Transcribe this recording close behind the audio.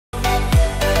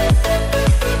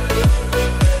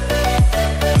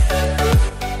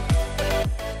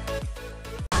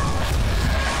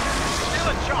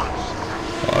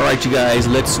Alright, you guys,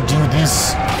 let's do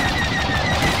this. Hey,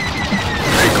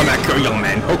 come back here, young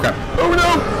man. Oh crap. Oh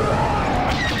no!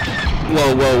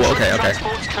 Whoa, whoa, whoa. Okay, okay.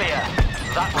 Transport's clear.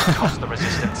 That will cost the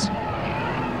resistance.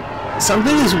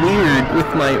 Something is weird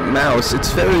with my mouse.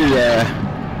 It's very, I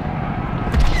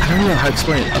don't know how to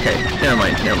explain it. Okay, never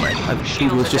mind, never mind. I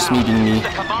think it was just needing me.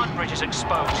 The command bridge is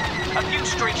exposed. A few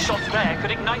straight shots there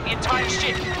could ignite the entire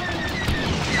ship.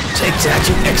 Take that,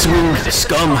 you X-Wing, the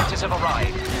scum! Fighters have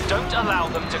arrived. Don't allow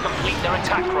them to complete their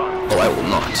attack run. Oh, I will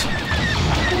not.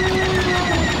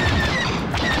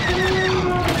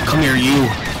 Come here, you.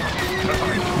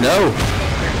 No.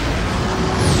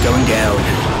 Going down.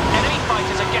 Enemy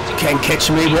fighters are getting... Can't catch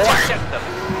me, boy.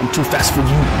 I'm too fast for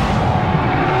you.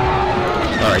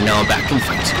 Alright, now I'm back in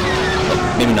fight.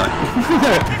 Oh, maybe not.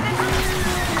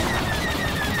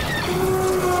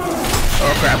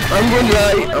 Oh crap, I'm going to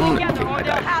die. Okay, I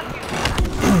died.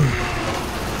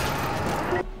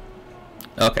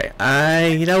 Okay,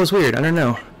 that was weird, I don't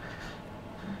know.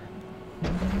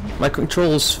 My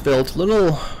controls felt a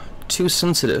little too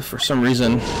sensitive for some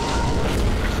reason.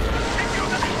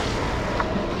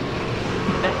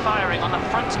 They're firing on the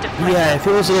front defense. Yeah, it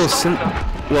feels a little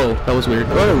whoa, that was weird.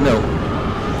 Oh no.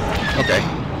 Okay.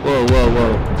 Whoa, whoa,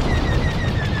 whoa.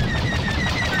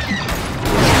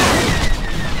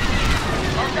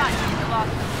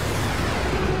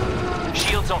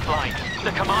 Shields offline.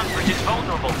 The command bridge is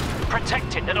vulnerable.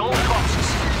 Protect it at all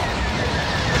costs.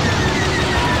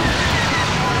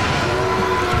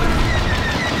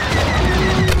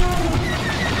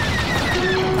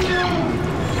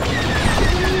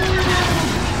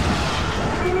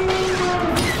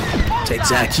 Take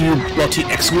that, you bloody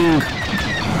X-Wing.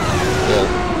 Well,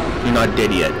 you're not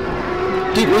dead yet.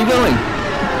 Dude, where are you going?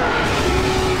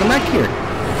 Come back here.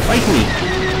 Fight me.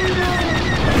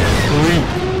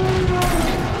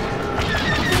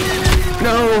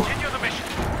 No!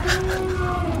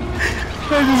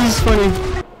 This is funny.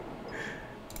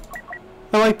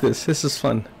 I like this. This is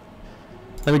fun.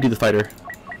 Let me do the fighter.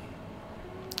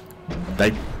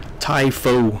 Like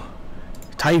Typho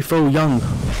Young.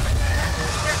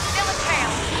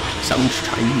 Sounds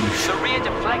Chinese. The rear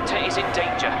deflector is in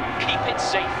danger. Keep it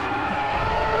safe.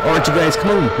 Alright, you guys,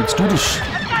 come on. Let's do this.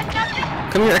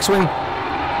 Come here, X-Wing.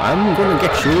 I'm gonna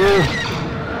get you.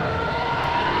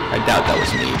 I doubt that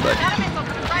was me, but...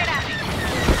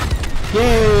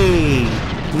 Yay!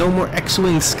 No more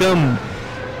X-Wing scum. You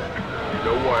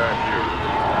know why I'm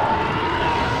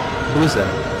here. Who is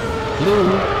that? Hello?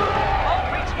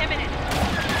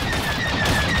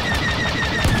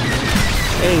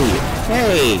 Hey!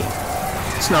 Hey!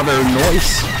 It's not very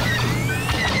nice.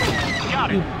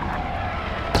 Got it.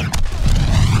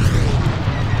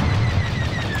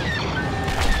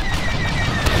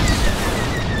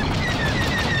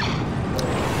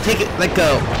 Take it like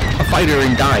a fighter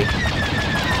and die.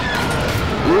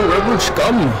 Oh, rebel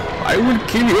scum! I will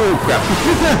kill you! Oh crap!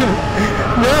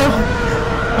 No!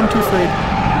 I'm too afraid. I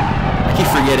keep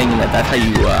forgetting that that's how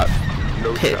you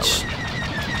No pitch.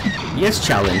 challenge. Yes,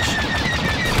 challenge.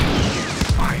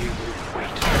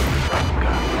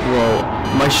 Whoa,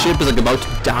 my ship is like about to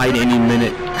die at any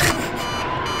minute.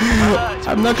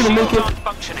 I'm not gonna make it.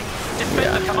 Functioning. Defend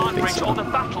Yeah, the I command think bridge so. or the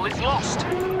battle is lost.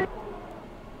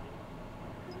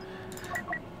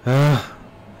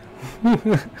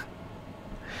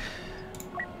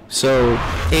 So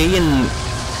A and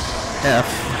F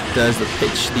does the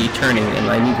pitch, the turning, and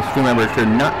I need to remember to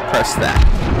not press that.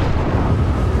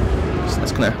 So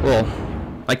that's gonna, well,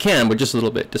 I can, but just a little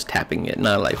bit, just tapping it,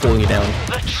 not like holding it down.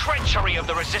 The treachery of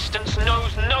the resistance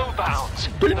knows no bounds.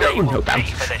 No, They will no pay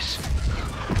bounds. for this.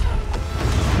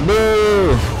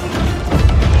 Boo!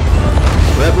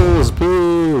 Rebels,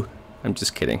 boo! I'm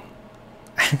just kidding.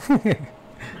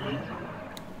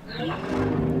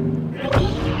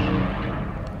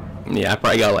 Yeah, I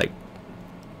probably got like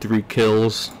 3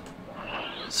 kills.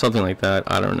 Something like that,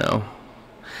 I don't know.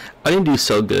 I didn't do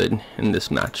so good in this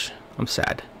match. I'm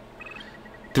sad.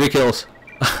 3 kills.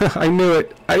 I knew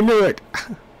it. I knew it.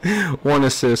 1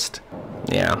 assist.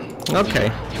 Yeah. Okay.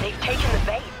 They've taken the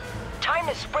bait. Time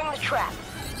to spring the trap.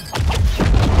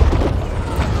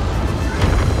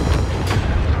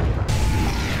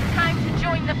 Time to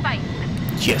join the fight.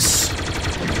 Yes.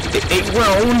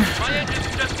 A-ARon. My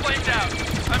engine's just flamed out.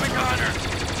 I'm a goner.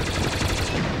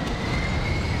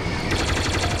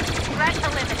 Threat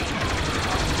eliminated.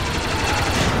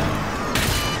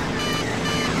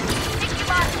 Sticky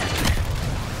Boston.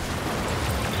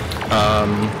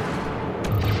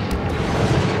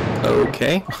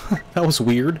 Okay. That was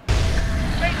weird.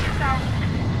 Brace yourself.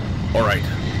 Alright.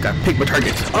 Gotta pick my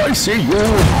target. I see you!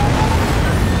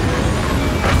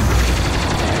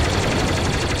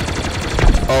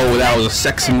 Oh, that was a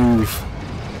sexy move.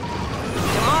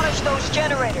 Demolish those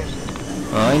generators.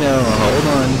 I know. Hold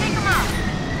on. Take them out.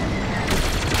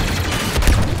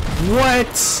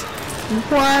 What?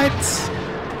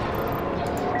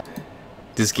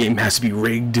 This game has to be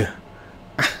rigged.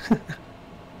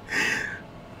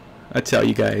 I tell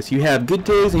you guys, you have good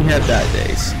days and you have bad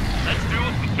days. Let's do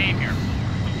what we came here.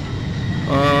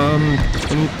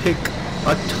 Let me pick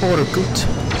a Torgut.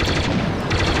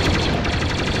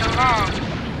 Come on.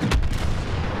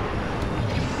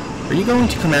 Are you going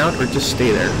to come out or just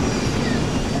stay there?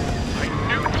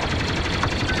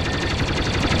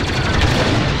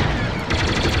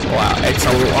 Wow, it's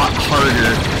a lot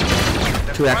harder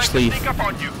to actually Sneak up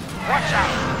on you. Watch out.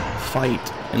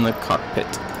 fight in the cockpit.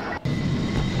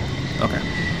 Okay.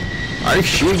 I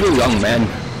see you, young man.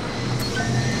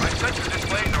 My sensor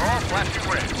displays are all flashing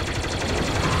red.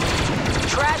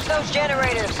 Trash those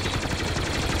generators.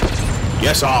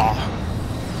 Yes, sir.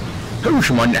 Who's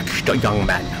my next young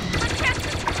man?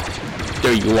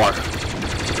 There you are.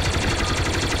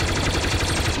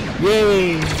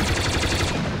 Yay!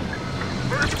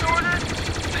 First order?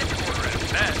 Second order at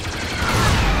best.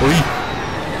 Oi!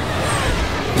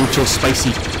 Mucho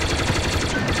spicy.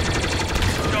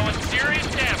 Showing serious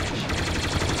damage.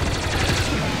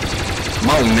 Come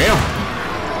on now.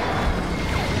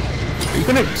 Are you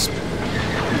gonna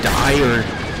die or?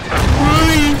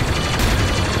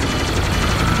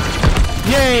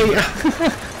 Yay!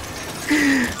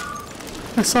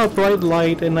 I saw a bright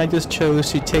light and I just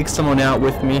chose to take someone out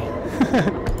with me.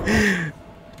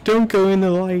 Don't go in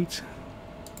the light.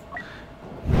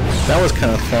 That was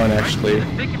kind of fun, actually.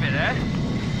 Think of it, eh?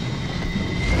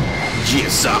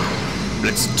 Yes, sir.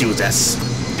 Let's do this.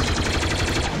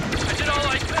 I did all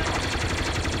I could.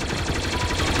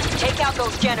 Take out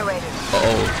those generators.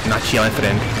 Uh-oh, not you, my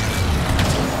friend.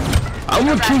 I'm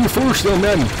gonna kill you first, though,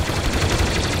 man.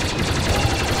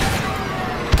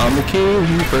 I'm gonna kill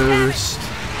you first.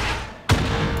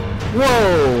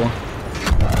 Whoa!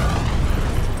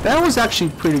 That was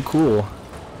actually pretty cool.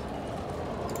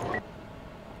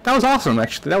 That was awesome,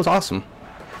 actually. That was awesome.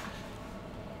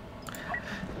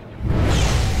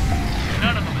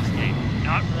 None of them escaped.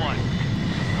 Not one.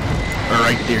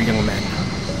 Alright there, young man.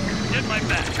 Did my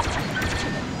best.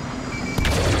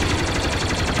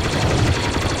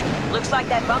 Looks like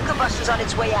that bunker buster's on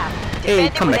its way out. Hey, Defend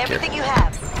it come with back here. everything you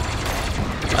have.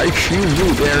 I see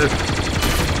you there.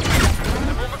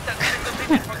 I've overlooked that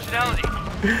signal functionality.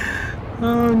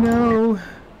 Oh no.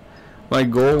 My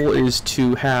goal is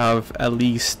to have at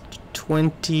least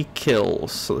 20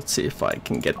 kills. So let's see if I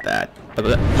can get that. By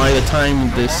the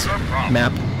time this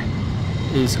map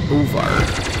is over.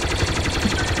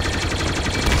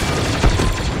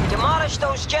 Demolish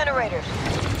those generators.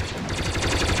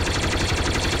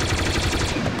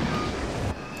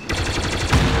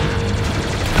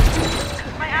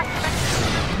 My aspect is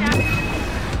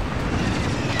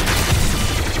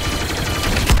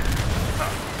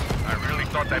I really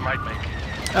thought they might make it.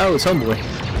 Oh, it's Homeboy.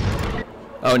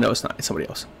 Oh no, it's not. It's somebody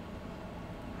else.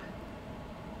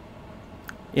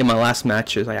 In my last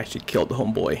matches, I actually killed the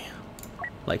Homeboy.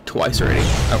 Like twice already.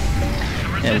 Oh.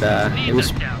 And it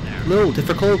was a little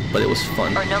difficult, but it was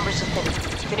fun. Our numbers are thin.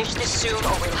 Finish this soon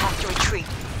or we'll have to retreat.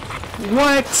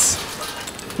 What?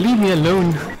 Leave me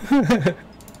alone.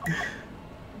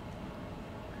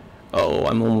 Oh,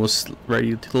 I'm almost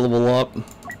ready to level up.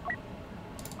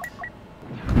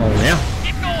 Come on now.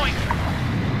 Keep going.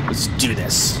 Let's do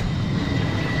this.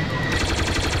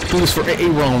 Do this for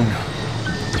A-ARON.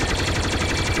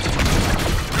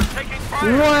 Taking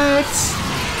fire. What?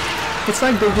 It's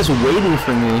like they're just waiting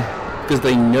for me because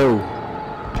they know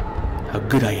how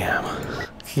good I am.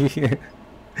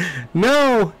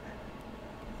 No!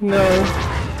 No.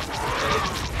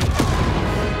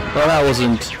 Well, that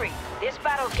wasn't Retreat. This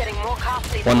battle's getting more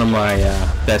costly. one of my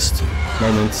best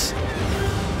moments.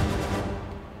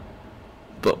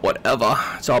 But whatever.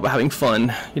 It's all about having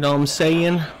fun. You know what I'm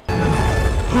saying?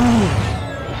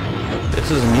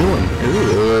 This is a new one.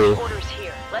 Ooh. Orders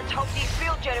here. Let's hope these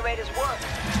field generators work.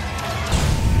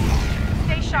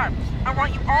 Stay sharp. I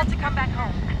want you all to come back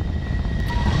home.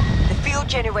 The field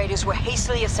generators were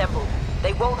hastily assembled.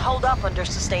 They won't hold up under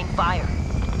sustained fire.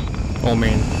 Oh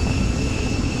man.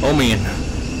 Oh man.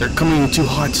 They're coming in too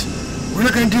hot. We're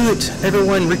not gonna do it.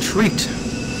 Everyone retreat.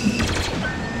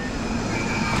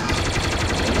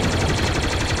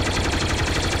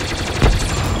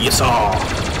 Yes, all.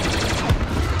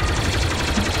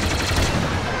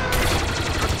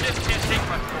 This can't take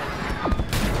much more.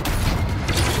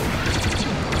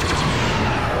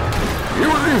 You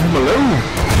leave him alone.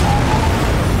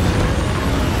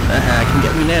 Can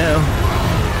get me now.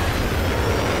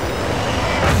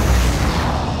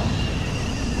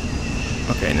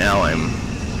 Okay, now I'm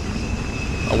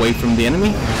away from the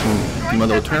enemy. Do my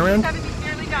little turnaround.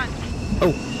 Nearly done.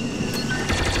 Oh,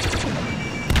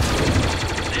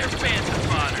 They're phantom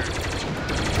fodder.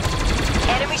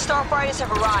 Enemy starfighters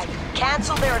have arrived.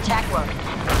 Cancel their attack run.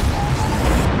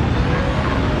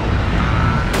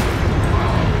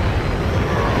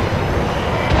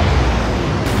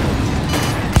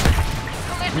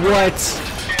 what?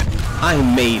 I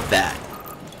made that.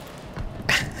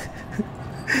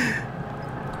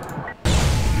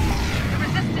 The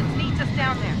resistance needs us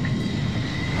down there.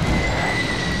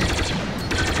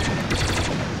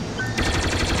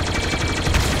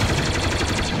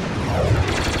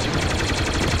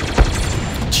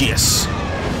 Yes.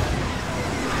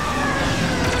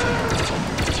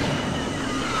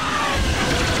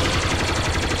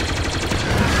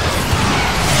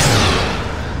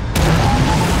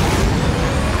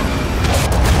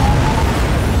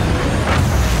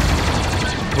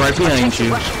 Right behind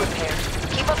you. Russian repair.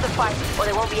 Keep up the fight, or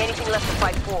there won't be anything left to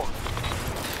fight for.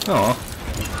 Oh,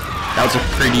 that was a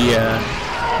pretty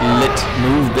lit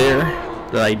move there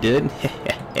that I did.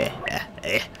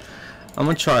 I'm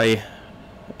gonna try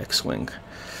X-Wing.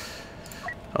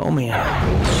 Oh man.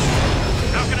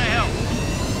 How can I help?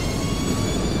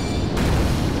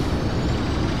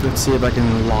 Let's see if I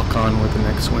can lock on with an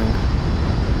X-Wing.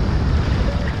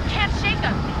 Can't shake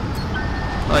us.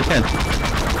 Oh, I can.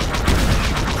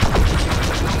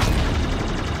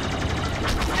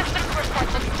 Systems report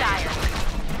looks dire.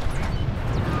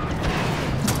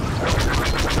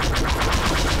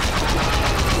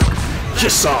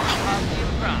 Just saw.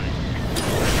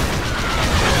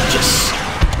 Just.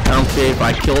 I don't care if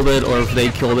I killed it or if they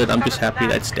killed it. I'm just happy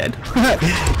that's dead.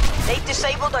 They've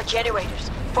disabled our generators.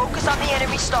 Focus on the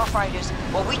enemy starfighters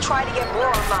while we try to get more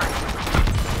online.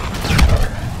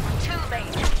 Too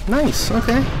late. Nice.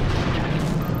 Okay.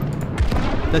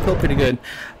 That felt pretty good.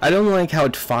 I don't like how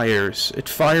it fires. It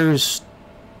fires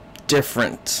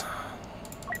different.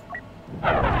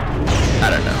 I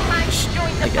don't know.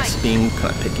 I guess being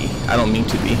kind of picky. I don't mean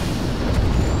to be.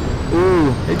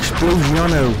 Ooh,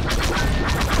 Explosiono.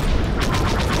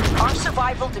 Our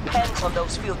survival depends on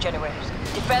those fuel generators.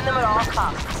 Defend them at all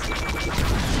costs.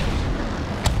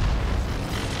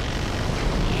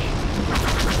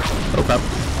 Okay.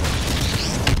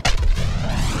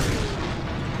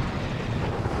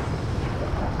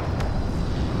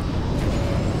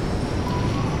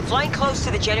 Flying close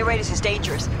to the generators is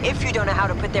dangerous if you don't know how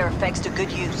to put their effects to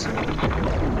good use.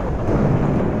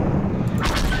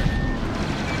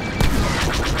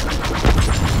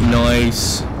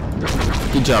 Nice.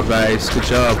 Good job, guys. Good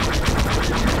job.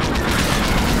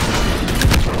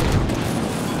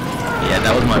 Yeah,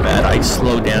 that was my bad. I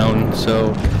slowed down,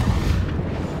 so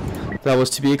that was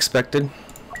to be expected.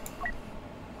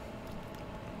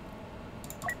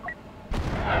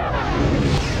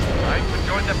 I'd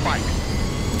join the fight.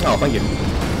 Oh, thank you.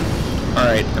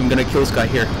 Alright, I'm gonna kill this guy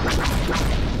here.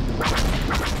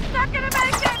 Not gonna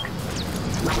make it.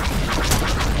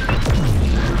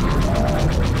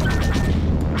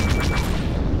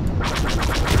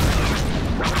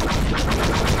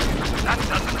 That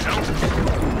doesn't help.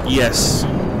 Yes.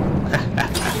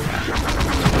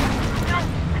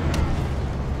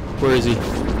 Where is he?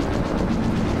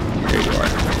 There you are.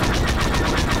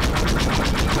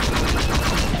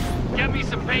 Get me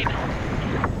some paint.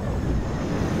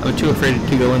 I'm too afraid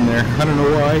to go in there. I don't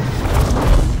know why.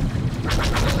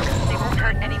 They won't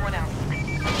hurt anyone else.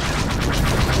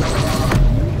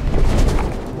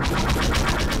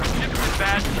 Ship's in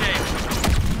bad shape.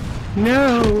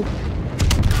 No.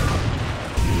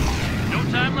 No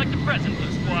time like the present,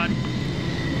 Blue Squad.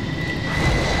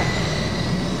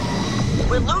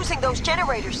 We're losing those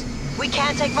generators. We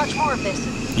can't take much more of this.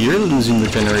 You're losing the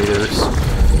generators.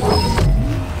 Oh.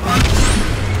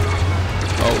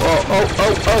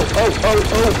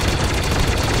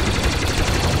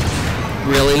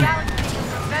 Really?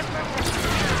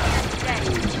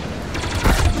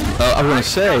 I was gonna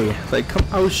say, like,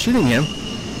 I was shooting him.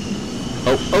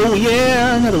 Oh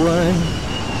yeah, another one.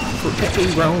 For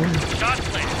A-ARON. Shot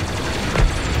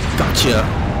planted. Gotcha.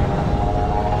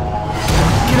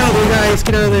 Get out of there, guys.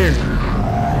 Get out of there.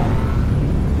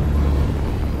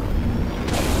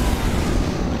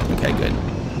 Okay, good.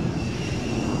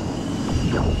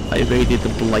 I evaded the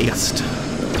blast.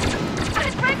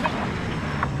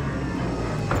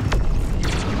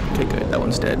 Okay, good. That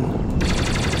one's dead.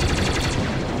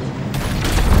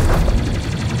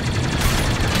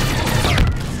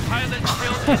 Pilot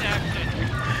still in action.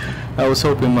 I was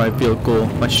hoping my vehicle,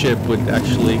 my ship, would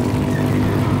actually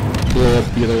blow up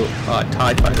the other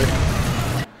TIE fighter.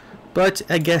 But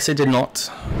I guess it did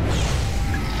not.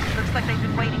 Looks like they've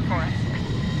been waiting for us.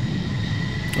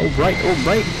 Alright,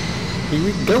 alright. Here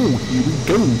we go, here we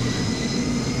go.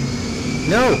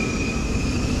 No!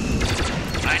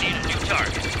 I need a new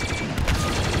target.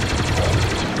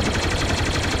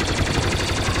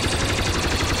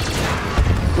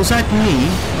 Was that me,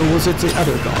 or was it the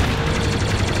other guy?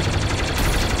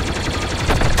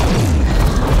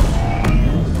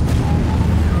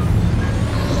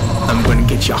 I'm gonna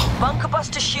get ya. Bunker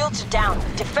buster shields are down.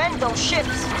 Defend those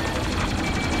ships.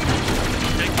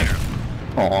 Take care.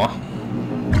 Aw.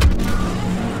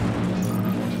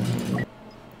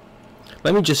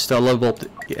 Let me just level up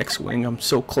the X-Wing. I'm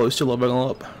so close to leveling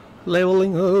up.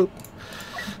 Leveling up.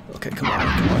 Okay, come on,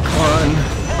 come on, come on.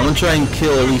 I'm gonna try and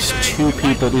kill at least 2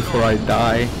 people before I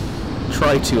die.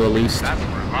 Try to at least. That's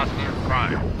where I lost your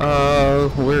crime.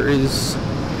 Where is...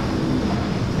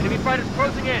 Enemy fighters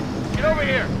closing in. Get over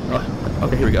here. Oh,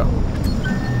 okay, here we go.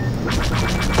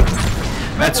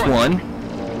 That's one.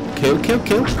 Kill, kill,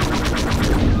 kill.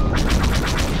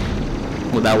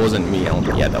 Well, that wasn't me. I don't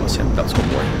think. Yeah, that was him. That was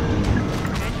Homeboy.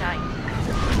 Good night.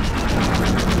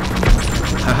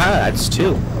 Haha, that's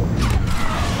 2.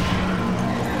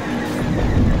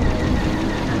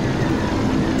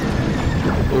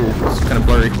 Oh, it's kind of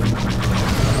blurry.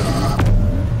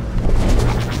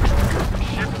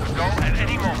 Ships will go at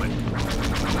any moment.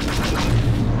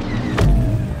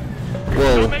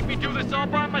 Whoa. Don't make me do this all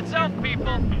by myself,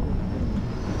 people.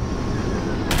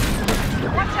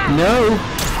 Watch out! No!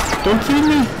 Don't kill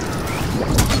me!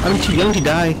 I'm too young to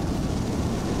die.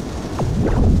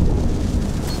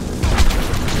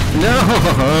 No!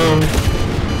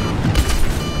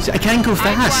 See, I can't go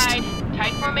fast.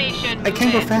 Tight formation. I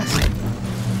can't go fast.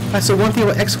 That's the one thing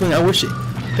about X-Wing I wish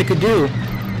they could do.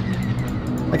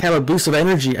 Like have a boost of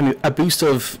energy, I mean a boost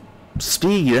of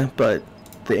speed, but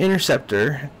the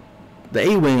Interceptor, the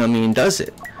A-Wing, I mean, does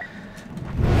it.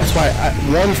 That's why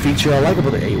one feature I like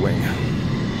about the A-Wing.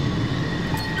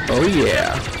 Oh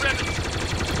yeah.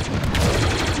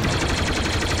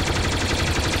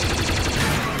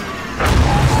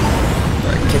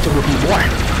 Alright, catch up with me, boy.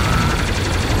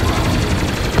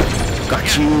 Got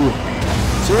you.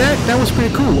 See that? That was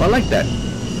pretty cool. I like that.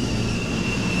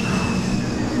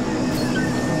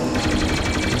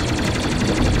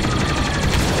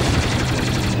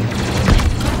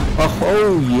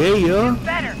 Oh yeah.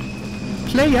 Better.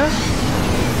 Player.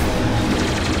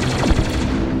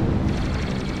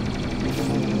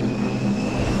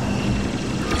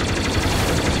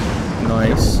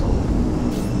 Nice.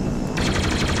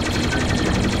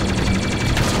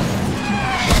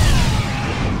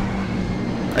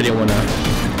 I didn't wanna.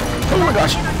 Oh my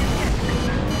gosh.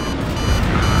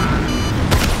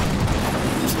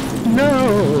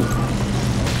 No.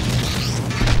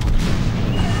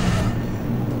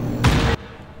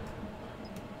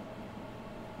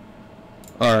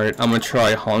 Alright, I'm gonna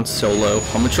try Han Solo.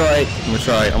 I'm gonna try.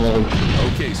 I'm gonna.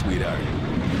 Okay, sweetheart.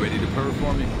 You ready to purr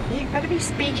for me? You better be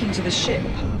speaking to the ship.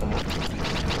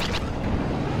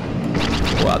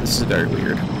 Wow, this is very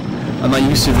weird. I'm not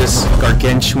used to this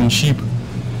gargantuan sheep.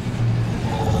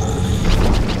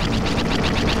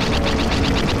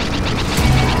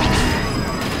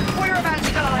 We're about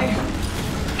to die.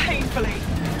 Painfully.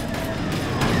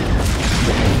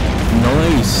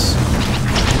 Nice.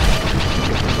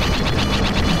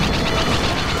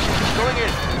 Going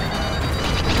in.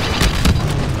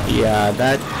 Yeah,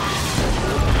 that.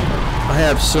 I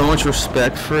have so much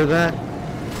respect for that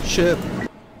ship.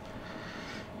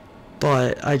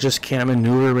 But I just can't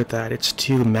maneuver with that. It's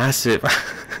too massive.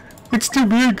 It's too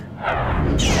big.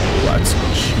 That's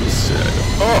what she said.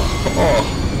 Oh.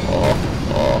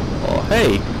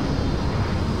 Hey.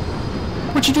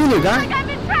 What you doing there, guy? I'm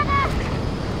in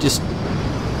trouble! Just.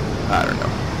 I don't know.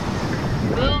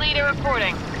 Blue leader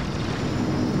reporting.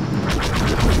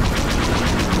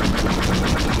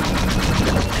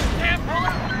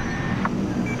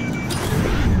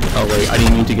 Oh, wait. I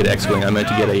didn't mean to get X-Wing. I meant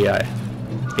to get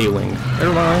A-Wing.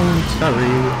 Never mind.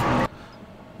 Sorry.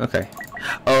 Okay.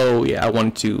 Oh, yeah. I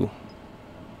wanted to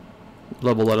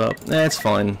level it up. That's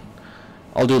fine.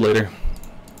 I'll do it later.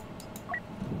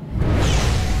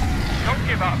 Don't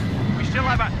give up. We still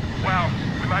have a... Well,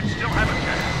 we might still have a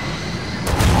chance.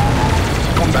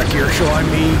 Come back here, showing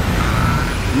me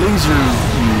laser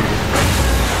view.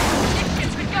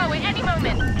 Ships could go at any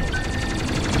moment.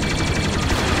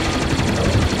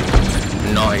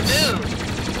 Nice.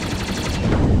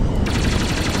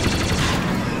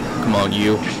 Come on,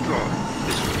 you.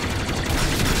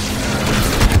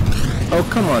 Oh,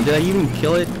 come on. Did I even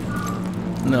kill it?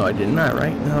 No, I did not,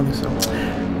 right? No, I think so.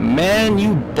 Man,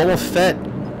 you Boba Fett.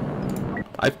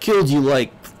 I've killed you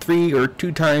like 3 or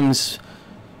 2 times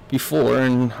before,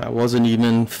 and I wasn't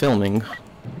even filming.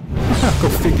 Go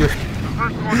figure.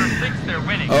 First quarter 6, they're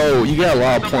winning. Oh, you get a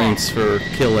lot of points for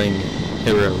killing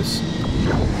heroes.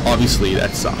 Obviously,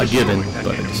 that's a given,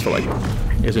 but I just feel like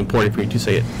it's important for you to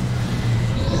say it.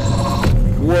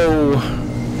 Whoa,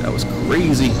 that was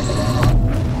crazy.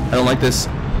 I don't like this.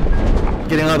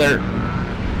 Getting out of there.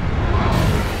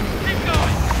 Keep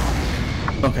going.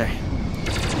 Okay.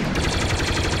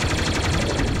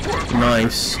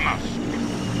 Nice.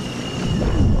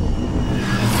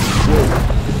 Whoa.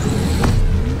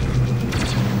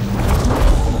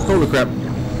 Holy crap.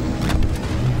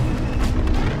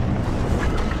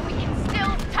 We can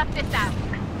still tough this out.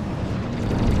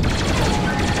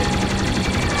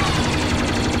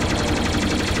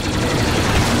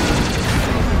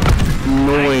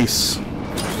 Nice.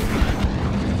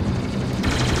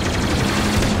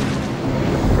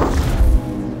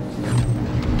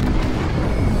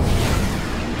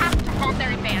 Have to halt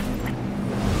their advance.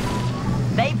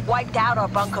 They've wiped out our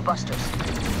bunker busters.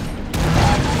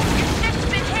 Ship's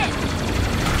been hit.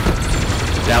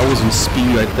 That was in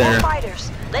speed right More there.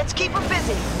 fighters. Let's keep them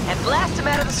busy and blast them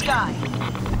out of the sky.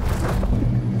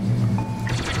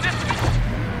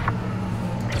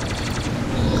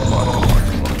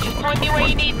 Just point me where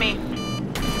you need me.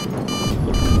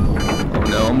 Oh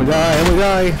no, I'm gonna die, I'm gonna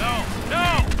die.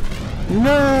 No, no.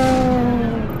 No!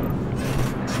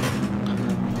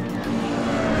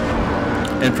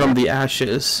 And from the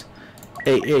ashes,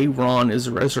 A-ARon is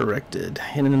resurrected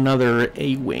in another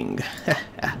A-wing.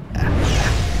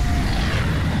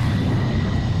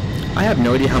 I have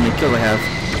no idea how many kills I have.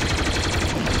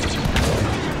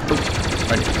 Oh,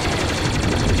 right.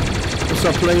 What's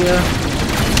up, player?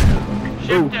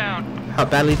 Ship down. How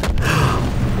badly?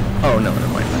 Oh no, never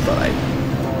mind. I thought I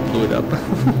blew it up.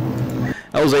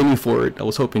 I was aiming for it. I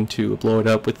was hoping to blow it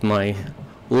up with my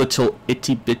little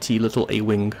itty bitty little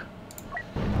A-wing.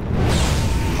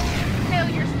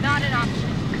 Failure's not an option.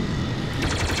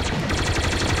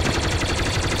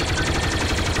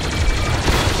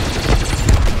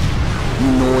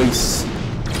 Nice.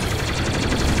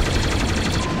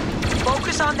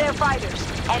 Focus on their fighters.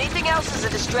 Anything else is a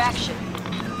distraction.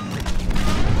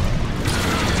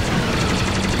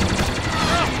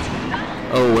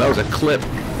 Oh, that was a clip.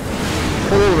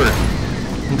 Pull over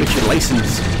and get your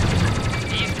license.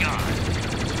 He's gone.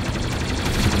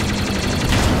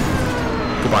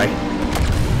 Goodbye.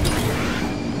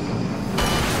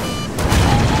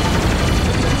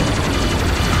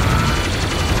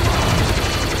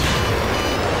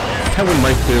 That went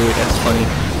right through it. That's funny.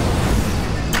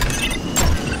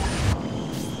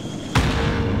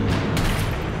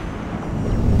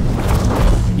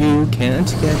 You can't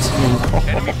get me.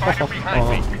 Enemy fighter behind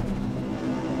me.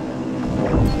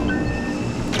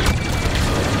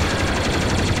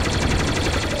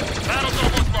 Battle's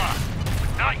almost lost.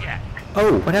 Not yet.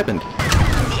 Oh, what happened?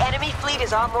 The enemy fleet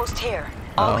is almost here.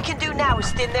 All we can do now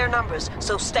is thin their numbers,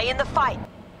 so stay in the fight.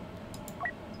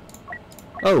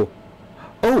 Oh.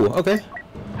 Oh, okay.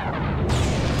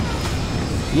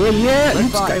 Yeah,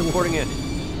 Luke Skywalker. Reporting in.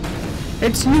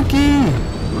 It's Luki!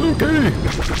 Luki!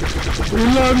 We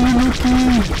love you, Luki!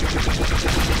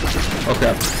 Oh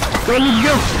crap. Go, Luke,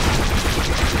 go!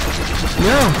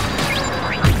 No!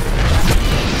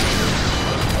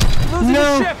 No!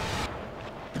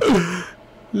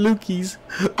 Luki's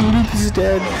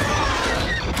dead.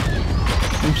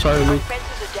 I'm sorry, Our Luke.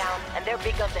 fences are down, and their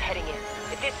big guns are heading in.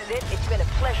 If this is it, it's been a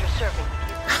pleasure serving with you.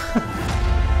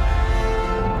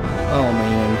 Oh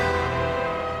man.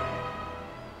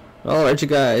 Alright you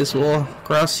guys, well,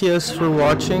 gracias for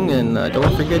watching, and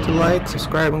don't forget to like,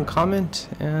 subscribe, and comment,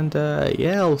 and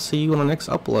yeah, I'll see you on the next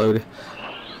upload.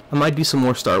 I might do some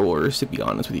more Star Wars, to be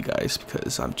honest with you guys,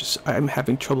 because I'm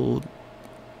having trouble,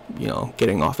 you know,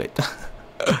 getting off it.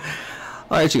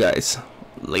 Alright you guys,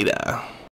 later.